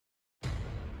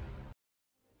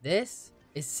This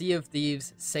is Sea of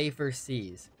Thieves Safer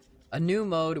Seas, a new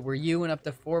mode where you and up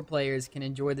to 4 players can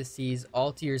enjoy the seas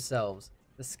all to yourselves.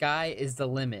 The sky is the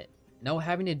limit. No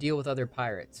having to deal with other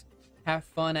pirates. Have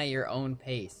fun at your own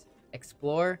pace.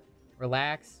 Explore,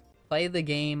 relax, play the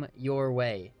game your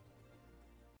way.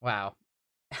 Wow,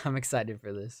 I'm excited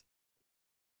for this.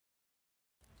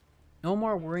 No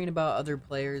more worrying about other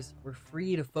players. We're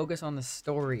free to focus on the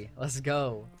story. Let's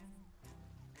go.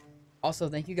 Also,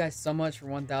 thank you guys so much for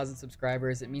 1,000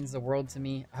 subscribers. It means the world to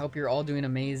me. I hope you're all doing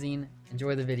amazing.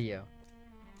 Enjoy the video.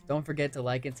 Don't forget to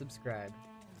like and subscribe.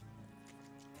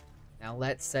 Now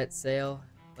let's set sail.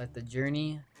 Let the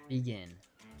journey begin.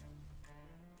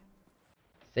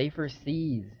 Safer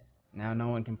seas. Now no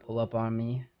one can pull up on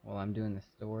me while I'm doing the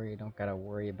story. Don't gotta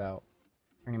worry about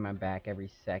turning my back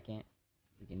every second.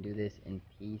 We can do this in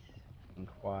peace and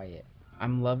quiet.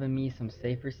 I'm loving me some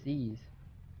Safer Seas.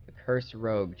 The Cursed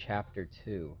Rogue, Chapter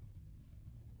 2.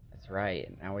 That's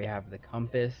right, now we have the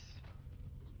compass.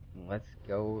 Let's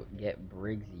go get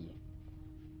Briggsy.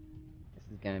 This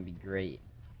is gonna be great.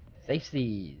 Safe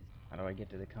seas! How do I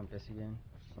get to the compass again?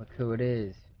 Look who it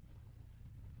is.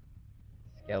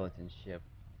 Skeleton ship.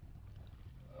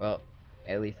 Well,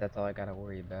 at least that's all I gotta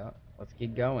worry about. Let's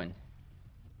get going.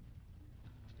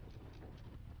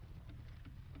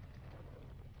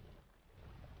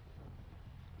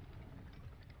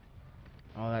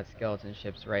 Oh, that skeleton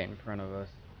ship's right in front of us.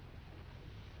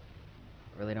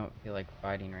 I really don't feel like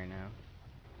fighting right now.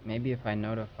 Maybe if I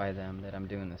notify them that I'm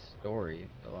doing the story,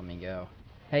 they'll let me go.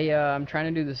 Hey, I'm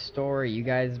trying to do the story. You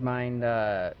guys mind,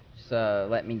 just,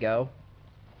 let me go?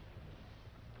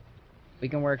 We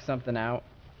can work something out.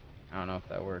 I don't know if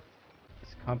that worked.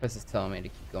 This compass is telling me to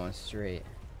keep going straight.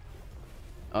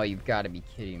 Oh, you've got to be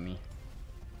kidding me.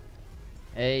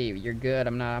 Hey, you're good.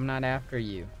 I'm not after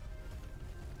you.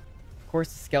 Of course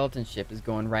the skeleton ship is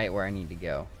going right where I need to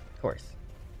go. Of course.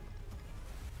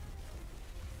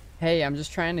 Hey, I'm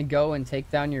just trying to go and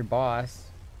take down your boss.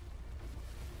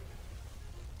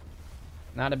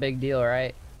 Not a big deal,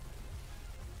 right?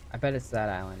 I bet it's that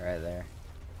island right there.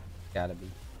 Gotta be.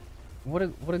 What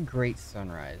a great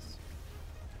sunrise.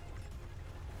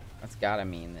 That's gotta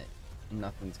mean that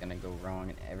nothing's gonna go wrong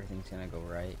and everything's gonna go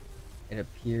right. It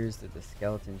appears that the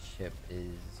skeleton ship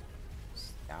is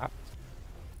stopped.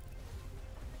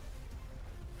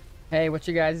 Hey, what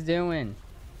you guys doing?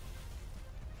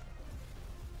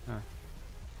 Huh.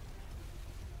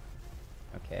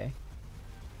 Okay.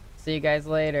 See you guys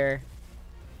later.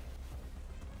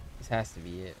 This has to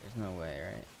be it. There's no way,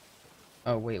 right?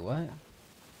 Oh, wait, what?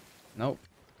 Nope.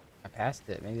 I passed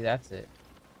it. Maybe that's it.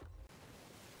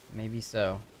 Maybe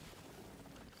so.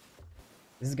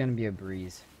 This is gonna be a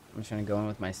breeze. I'm just gonna go in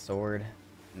with my sword.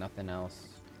 Nothing else.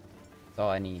 That's all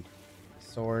I need.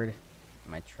 Sword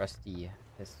and my trusty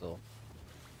pistol.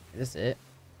 Is this it?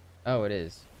 Oh, it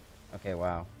is. Okay,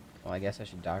 wow. Well, I guess I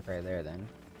should dock right there then.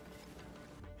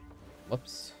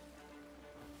 Whoops.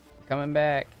 I'm coming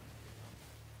back.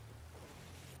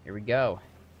 Here we go.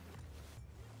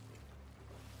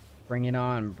 Bring it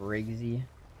on, Briggsy.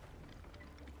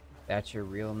 That's your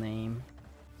real name?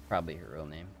 It's probably her real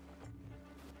name.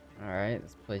 Alright,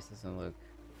 this place doesn't look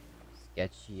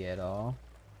sketchy at all.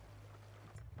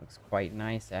 Looks quite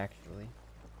nice, actually.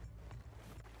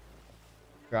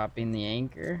 Dropping the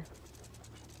anchor.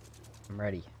 I'm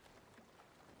ready.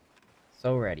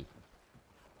 So ready.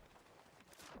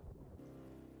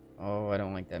 Oh, I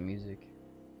don't like that music.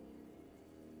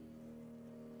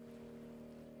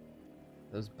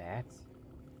 Those bats?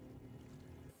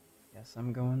 Guess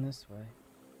I'm going this way.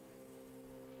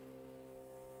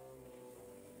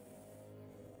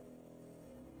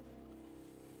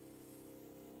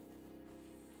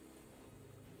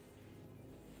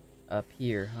 Up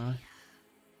here, huh?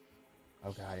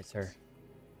 Oh god, it's her.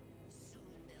 Soon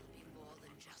there'll be more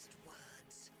than just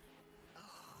words.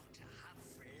 Oh, to have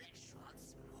flesh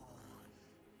once more.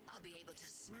 I'll be able to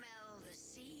smell the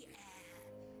sea air,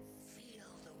 feel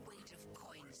the weight of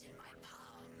coins in my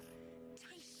palm,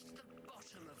 taste the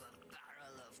bottom of a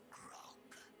barrel of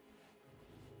grog.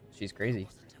 She's crazy.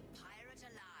 Wasn't a pirate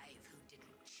alive who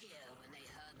didn't cheer when they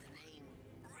heard the name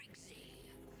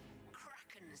Briggsy,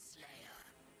 Kraken Slayer,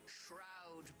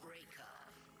 Shroud Breaker,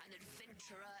 an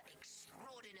adventurer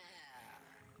extraordinaire.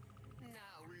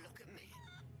 Now look at me,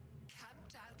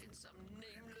 camped out in some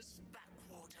nameless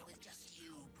backwater with just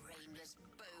you brainless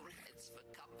boneheads for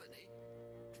company.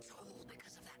 It's all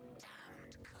because of that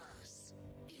damned curse.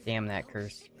 Damn that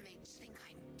curse. Shipmates think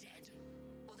I'm dead,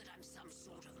 or that I'm some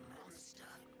sort of monster.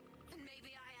 And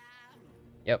maybe I am.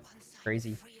 Yep, Once I'm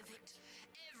crazy. free of it,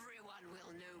 everyone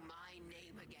will know my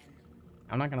name again.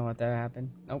 I'm not gonna let that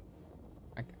happen. Nope.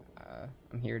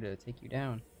 I'm here to take you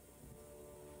down.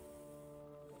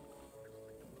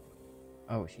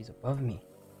 Oh, she's above me.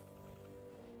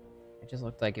 It just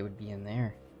looked like it would be in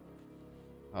there.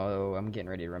 Oh, I'm getting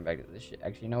ready to run back to the ship.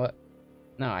 Actually, you know what?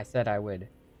 No, I said I would.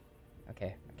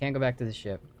 Okay, I can't go back to the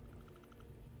ship.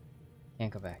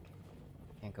 Can't go back.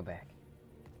 Can't go back.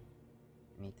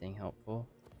 Anything helpful?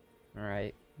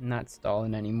 Alright, not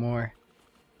stalling anymore.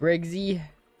 Briggsy,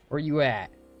 where you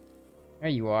at? There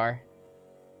you are.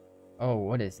 Oh,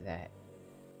 what is that?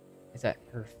 Is that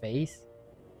her face?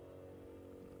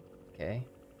 Okay.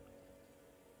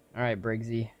 Alright,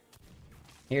 Briggsy.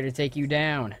 Here to take you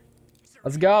down.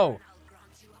 Let's go!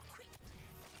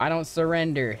 I don't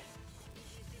surrender.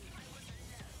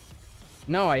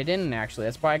 No, I didn't actually.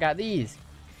 That's why I got these.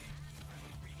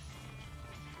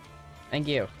 Thank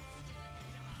you.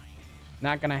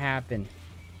 Not gonna happen.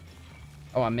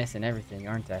 Oh, I'm missing everything,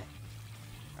 aren't I?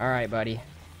 Alright, buddy.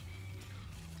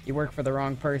 You work for the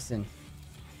wrong person.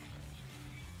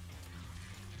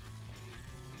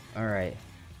 Alright.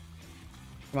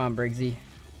 Come on, Briggsy.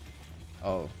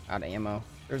 Oh, out of ammo.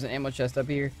 There's an ammo chest up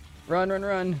here. Run, run,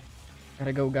 run.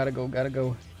 Gotta go, gotta go, gotta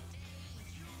go.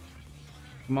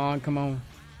 Come on, come on.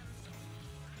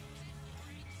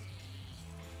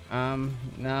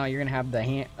 No, you're gonna have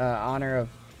the honor of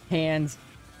hands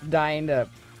dying to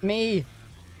me.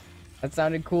 That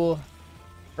sounded cool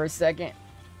for a second.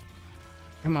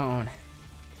 Come on.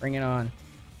 Bring it on.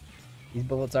 These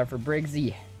bullets are for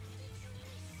Briggsy.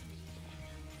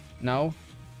 No?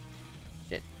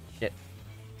 Shit, shit.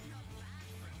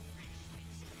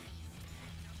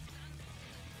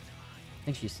 I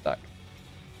think she's stuck.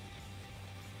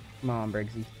 Come on,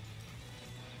 Briggsy.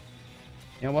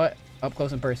 You know what? Up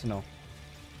close and personal.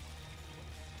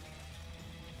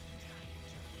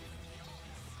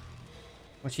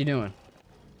 What's she doing?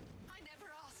 I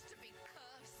never asked to be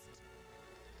cursed.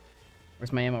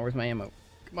 Where's my ammo? Where's my ammo?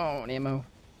 Come on, ammo.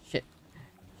 Shit.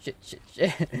 Shit, shit,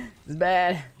 shit. This is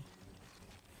bad.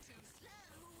 Too slow.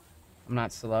 I'm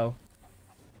not slow.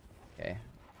 Okay.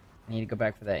 I need to go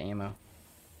back for that ammo.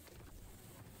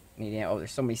 Oh,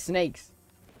 there's so many snakes.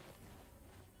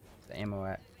 Where's the ammo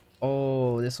at?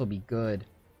 Oh, this will be good.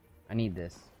 I need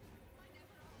this.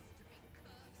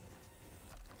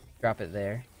 Drop it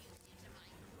there.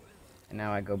 And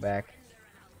now I go back.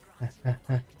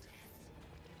 I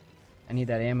need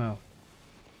that ammo.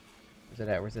 Where's it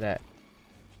at? Where's it at?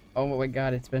 Oh my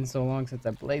god, it's been so long since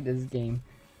I played this game.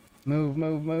 Move,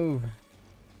 move, move.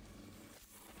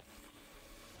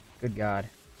 Good god.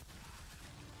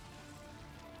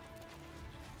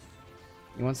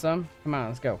 You want some? Come on,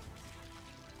 let's go.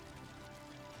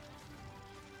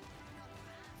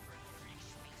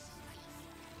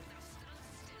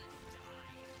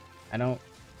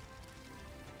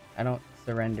 I don't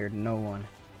surrender to no one.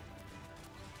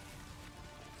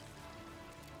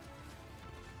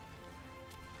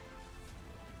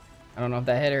 I don't know if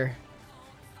that hit her.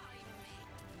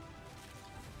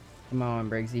 Come on,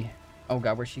 Briggsy. Oh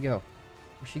god, where'd she go?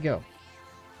 Where'd she go?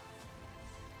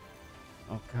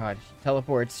 Oh god, she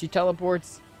teleports. She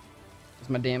teleports. Where's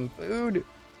my damn food?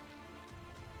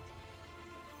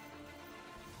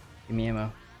 Give me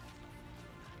ammo.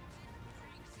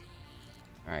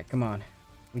 Alright, come on.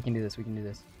 We can do this, we can do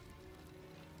this.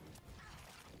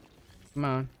 Come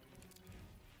on.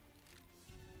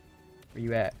 Where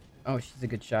you at? Oh, she's a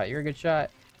good shot. You're a good shot.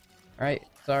 Alright,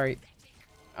 sorry.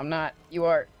 I'm not. You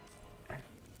are.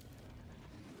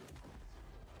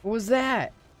 What was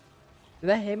that? Did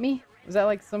that hit me? Was that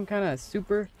like some kind of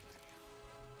super?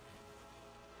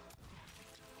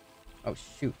 Oh,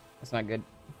 shoot. That's not good.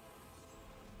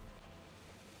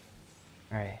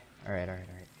 Alright, alright, alright,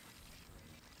 alright.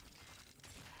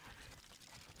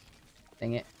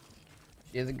 Dang it.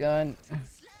 She has a gun.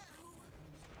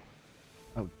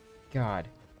 Oh, God.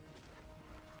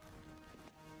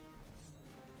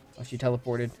 Oh, she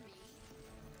teleported.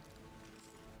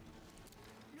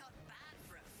 Not bad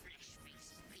for a flesh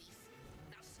feast piece.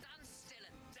 Now stand still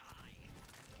and die.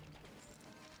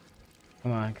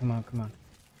 Come on, come on, come on.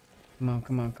 Come on,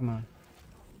 come on, come on.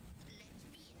 Let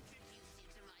me introduce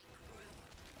you to my crew.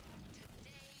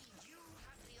 Today you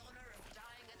have the honor of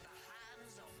dying at the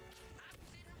hands of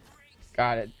Captain Briggsy.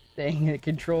 Got it. Dang it,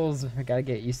 controls. I gotta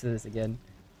get used to this again.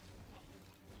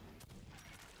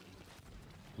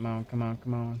 Come on, come on,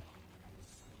 come on.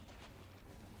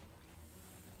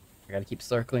 I gotta keep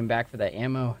circling back for that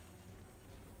ammo.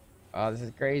 Oh, this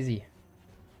is crazy.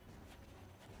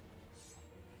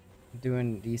 I'm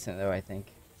doing decent though, I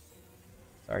think.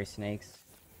 Sorry, snakes.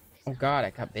 Oh god, I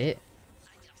got bit.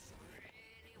 I just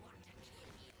really want to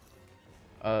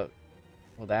kill you.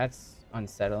 Well that's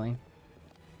unsettling.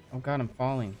 Oh god, I'm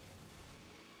falling.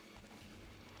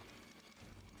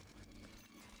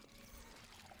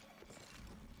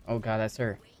 Oh god, that's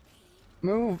her.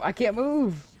 Move! I can't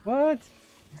move! What?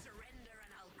 Surrender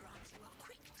and I'll grant you a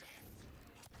quick death.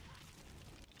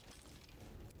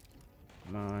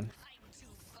 Come on. I'm too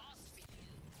fast for you.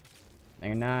 No,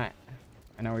 you're not.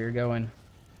 I know where you're going. Did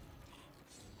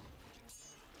you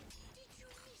miss me?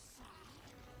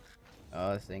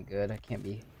 Oh, this ain't good. I can't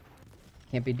be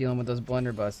dealing with those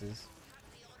blunderbusses. Have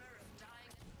the honor of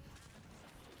dying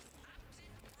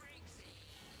Captain Briggsy.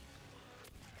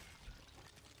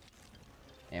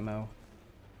 Ammo.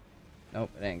 Nope,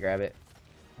 I didn't grab it.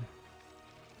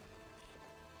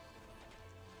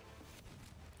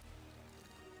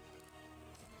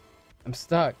 I'm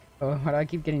stuck. Oh, why do I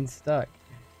keep getting stuck?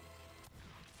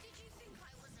 Did you think I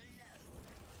was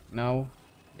alone? No,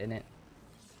 didn't.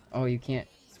 Oh, you can't.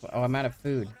 Oh, I'm out of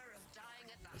food. Honor of dying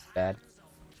at the That's bad. hands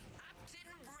of Captain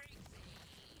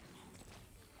Briggsy.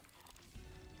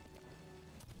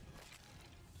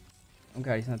 Oh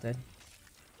god, he's not dead.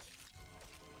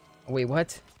 Oh wait,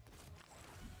 what?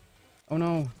 Oh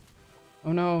no.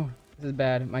 Oh no. This is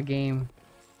bad. My game.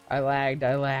 I lagged.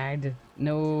 I lagged.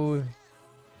 No.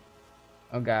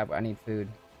 Oh god, I need food.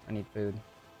 I need food.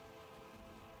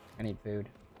 I need food.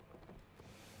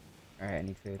 Alright, I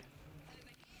need food.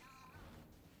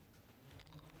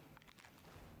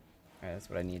 Alright, that's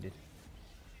what I needed.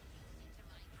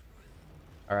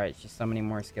 Alright, she's summoning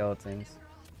more skeletons.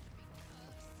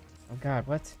 Oh god,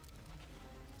 what? Is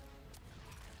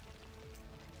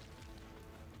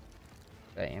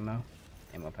that ammo?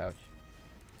 Ammo pouch.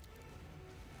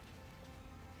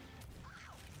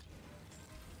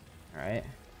 Alright.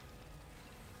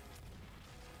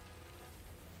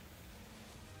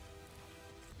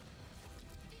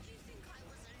 Did you think I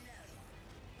was alone? There's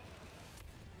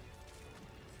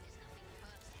nothing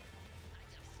personal. I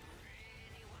just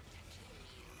really want to kill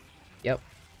you. Yep.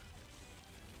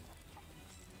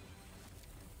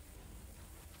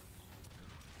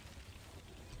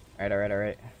 Alright, alright,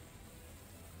 alright.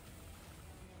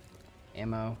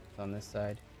 Ammo is on this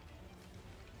side.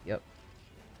 Yep.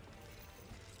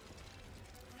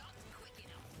 Not quick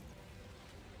enough.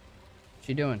 What's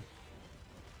she doing?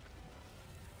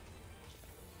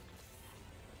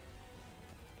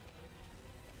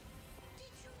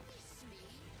 Did you miss me?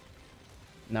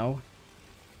 No?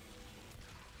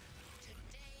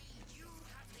 Today you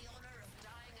have the honor of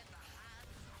dying at the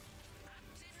hands of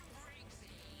Captain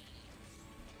Briggsy.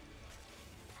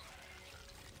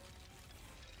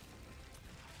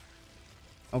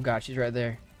 Oh god, she's right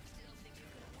there. Still think you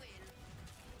can win?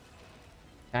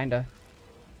 Kinda.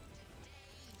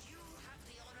 Today you have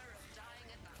the honor of dying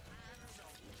at the hands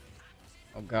of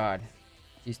Captain. Oh god.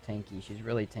 She's tanky. She's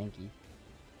really tanky.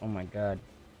 Oh my god.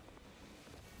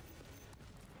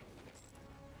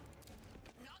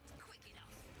 Not quick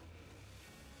enough.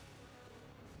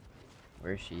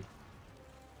 Where is she?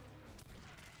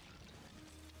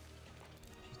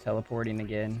 She's teleporting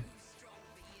again. Strong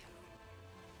for you.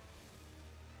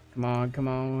 Come on, come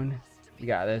on. We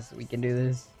got this. We can do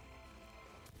this.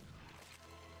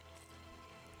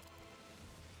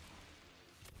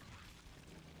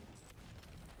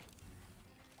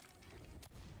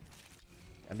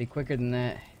 Gotta be quicker than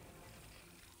that.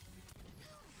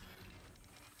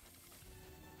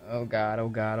 Oh god, oh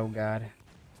god, oh god. There's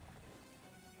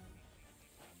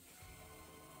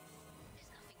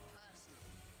nothing personal.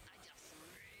 I just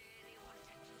really want to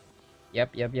kill you. Yep,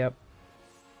 yep, yep.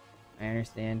 I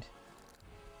understand.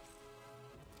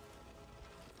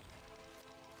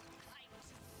 I'm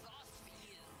too fast for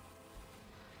you.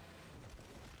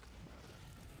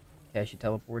 Okay, she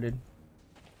teleported.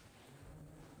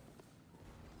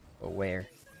 Oh, where?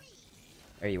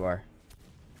 There you are.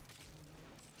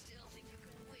 Still think you can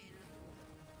win?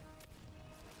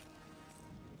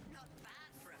 Not bad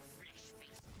for a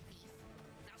flesh-faced thief.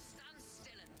 Now stand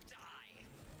still and die.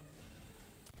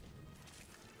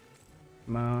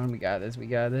 Come on, we got this, we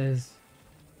got this.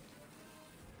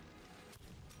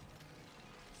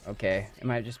 Okay, it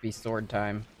might just be sword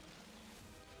time.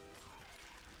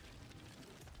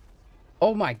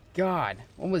 Oh my god,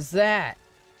 what was that?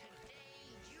 Today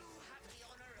you have the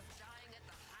honor of dying at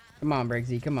the hands Come on,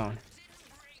 Briggsy, come on. of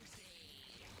Captain Briggsy.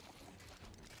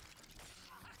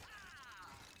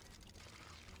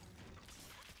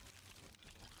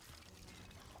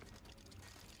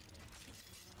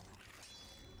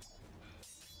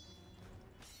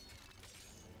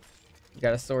 You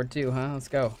got a sword too, huh? Let's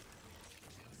go.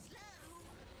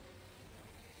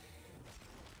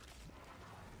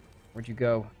 Where'd you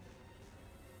go?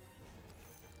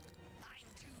 I'm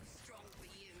too strong for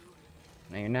you.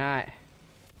 No, you're not.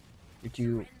 You're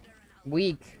too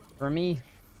weak for me.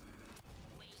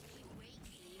 Wakey,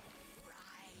 wakey,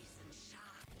 rise and shine.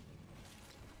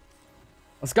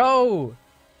 Let's go!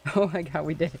 Oh my god,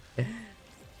 we did it.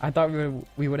 I thought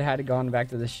we would have had to gone back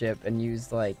to the ship and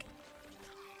used like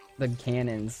the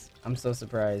cannons. I'm so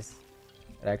surprised.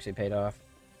 It actually paid off.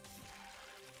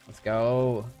 Let's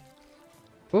go.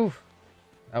 Oof.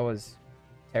 That was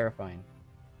terrifying.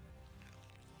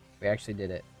 We actually did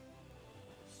it.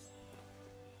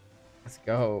 Let's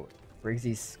go.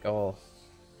 Briggsy's skull.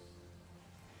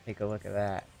 Take a look at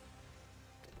that.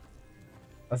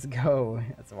 Let's go.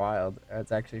 That's wild.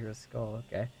 That's actually her skull.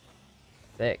 Okay.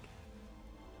 Sick.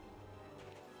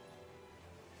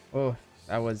 Oh,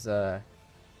 that was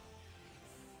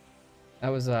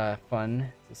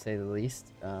fun to say the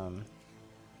least.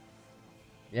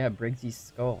 Yeah, Briggsy's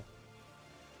skull.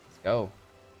 Let's go.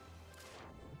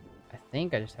 I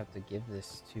think I just have to give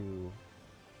this to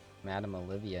Madame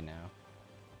Olivia now.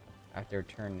 I have to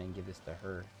turn and give this to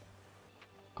her.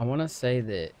 I want to say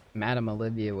that Madame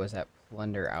Olivia was at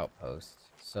Plunder Outpost,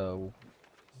 so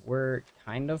we're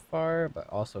kind of far, but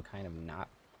also kind of not.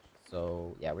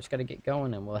 So yeah, we're just gotta get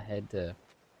going, and we'll head to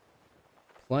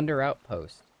Plunder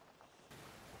Outpost.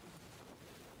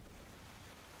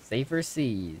 Safer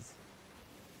seas.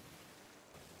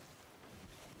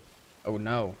 Oh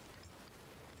no.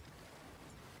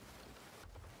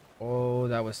 Oh,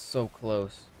 that was so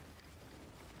close.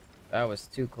 That was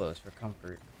too close for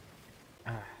comfort.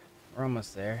 Ah, we're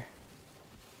almost there.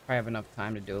 Probably have enough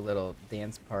time to do a little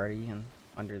dance party and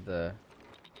under the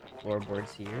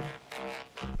floorboards here.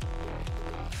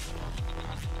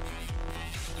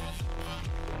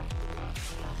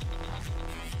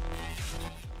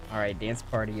 Alright, dance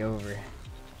party over.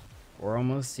 We're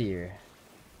almost here.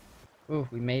 Ooh,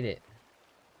 we made it.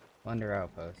 Plunder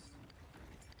Outpost.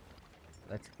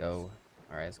 Let's go.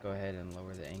 Alright, let's go ahead and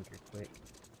lower the anchor quick.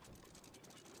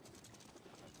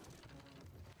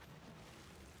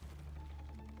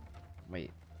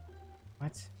 Wait.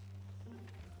 What?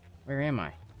 Where am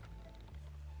I?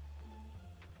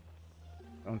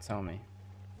 Don't tell me.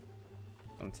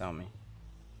 Don't tell me.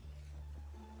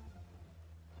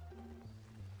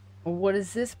 Well, what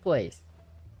is this place?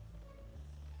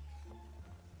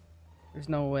 There's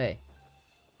no way.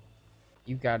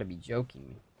 You gotta be joking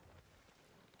me.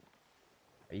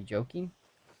 Are you joking?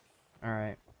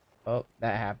 Alright. Oh,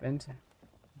 that happened.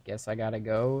 Guess I gotta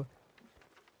go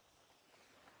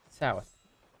south.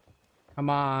 Come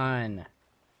on.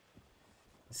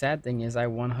 The sad thing is I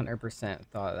 100%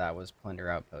 thought that was Plunder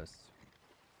Outpost.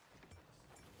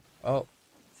 Oh,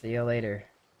 see you later.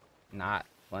 Not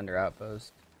Plunder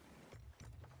Outpost.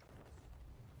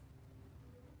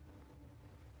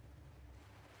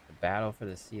 The battle for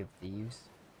the Sea of Thieves.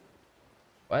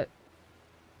 What?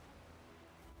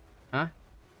 Huh?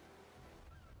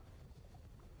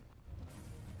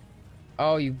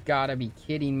 Oh, you gotta be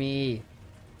kidding me.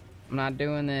 I'm not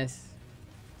doing this.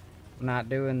 I'm not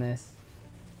doing this.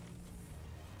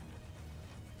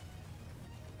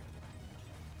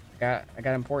 I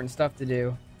got important stuff to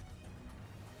do.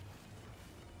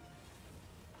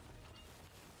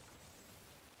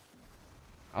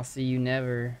 I'll see you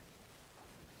never.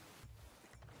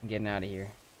 I'm getting out of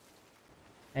here.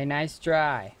 Hey, nice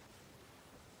try.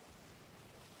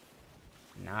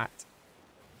 Not.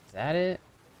 Is that it?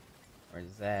 Or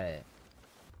is that it?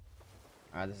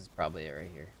 Oh, this is probably it right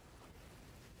here.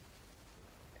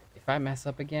 If I mess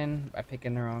up again by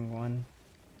picking the wrong one,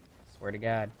 swear to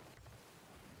God.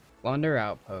 Plunder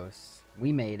Outpost.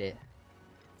 We made it.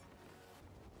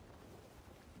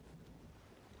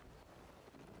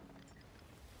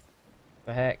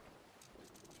 The heck?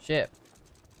 Ship.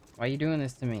 Why are you doing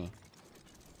this to me?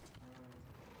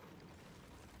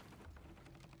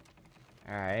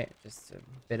 Alright, just a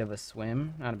bit of a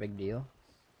swim. Not a big deal.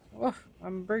 Woof,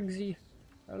 I'm Briggsy.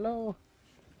 Hello.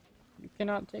 You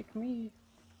cannot take me.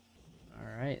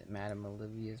 Alright, Madame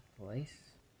Olivia's place.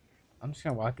 I'm just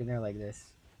gonna walk in there like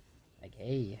this. Like,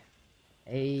 hey.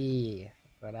 Hey.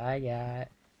 What I got.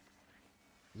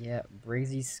 Yeah,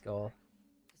 Briggsy's skull.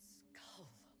 The skull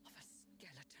of a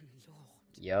skeleton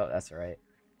lord. Yo, that's right.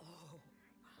 Oh,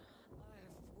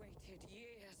 I've waited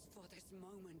years for this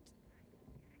moment.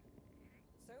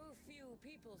 So few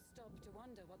people stop to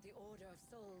wonder what the Order of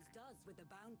Souls does with the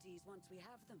bounties once we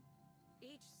have them.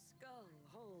 Each skull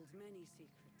holds many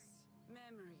secrets,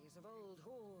 memories of old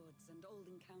hordes and old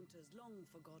encounters long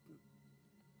forgotten.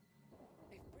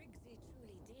 If Briggsy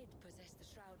truly did possess the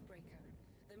Shroudbreaker,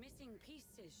 the missing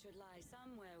pieces should lie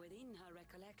somewhere within her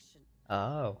recollection.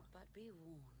 Oh. But be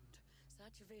warned,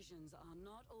 such visions are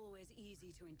not always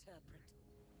easy to interpret.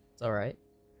 It's alright.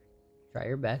 Try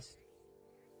your best.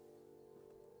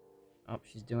 Oh,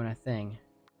 she's doing a thing.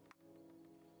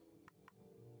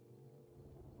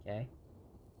 Okay.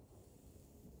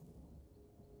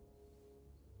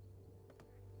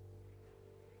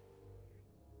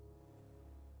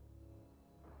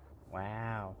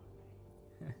 Wow.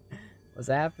 What's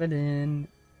happening?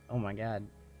 Oh my god.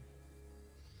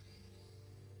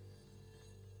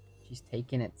 She's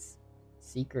taking its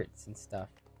secrets and stuff.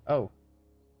 Oh.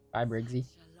 Bye, Briggsy.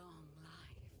 Such a long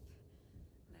life.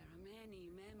 There are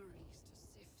many memories to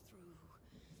sift through,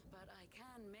 but I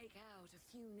can make out a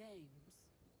few names.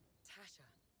 Tasha,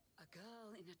 a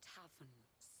girl in a tavern,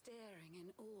 staring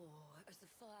in awe as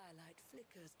the firelight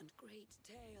flickers and great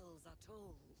tales are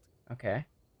told. Okay.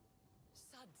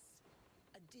 Suds,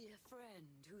 a dear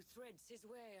friend who threads his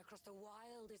way across the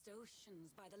wildest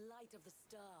oceans by the light of the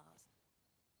stars.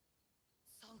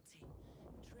 Salty,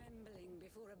 trembling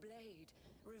before a blade,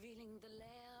 revealing the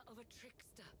lair of a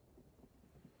trickster.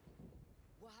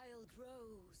 Wild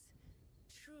Rose,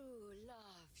 true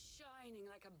love, shining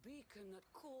like a beacon that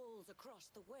calls across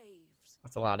the waves.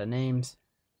 That's a lot of names.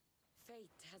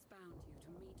 Fate has bound you to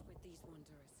meet with these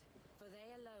wanderers, for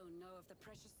they alone know of the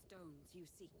precious stones you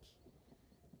seek.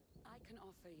 I can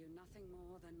offer you nothing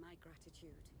more than my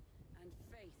gratitude, and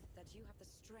faith that you have the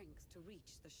strength to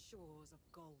reach the shores of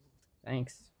gold.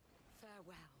 Thanks.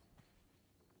 Farewell.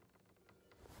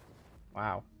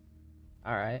 Wow.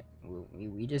 Alright.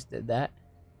 We just did that.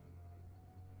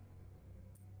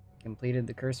 Completed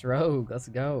the Curse Rogue. Let's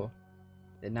go.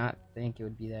 Did not think it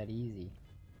would be that easy.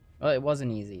 Well, it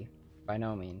wasn't easy. By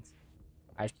no means.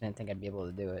 I just didn't think I'd be able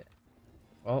to do it.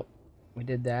 Well, we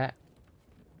did that.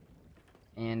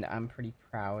 And I'm pretty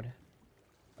proud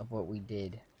of what we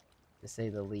did, to say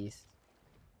the least.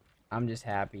 I'm just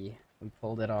happy we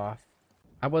pulled it off.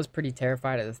 I was pretty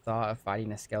terrified at the thought of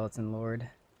fighting a skeleton lord.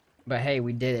 But hey,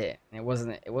 we did it. It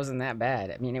wasn't that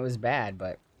bad. I mean, it was bad,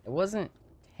 but it wasn't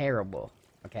terrible.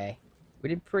 Okay? We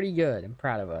did pretty good. I'm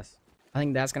proud of us. I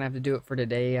think that's gonna have to do it for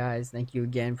today, guys. Thank you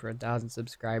again for 1,000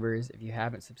 subscribers. If you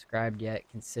haven't subscribed yet,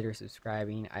 consider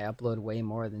subscribing. I upload way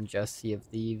more than just Sea of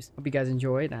Thieves. Hope you guys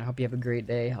enjoyed, and I hope you have a great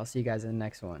day. I'll see you guys in the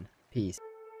next one. Peace.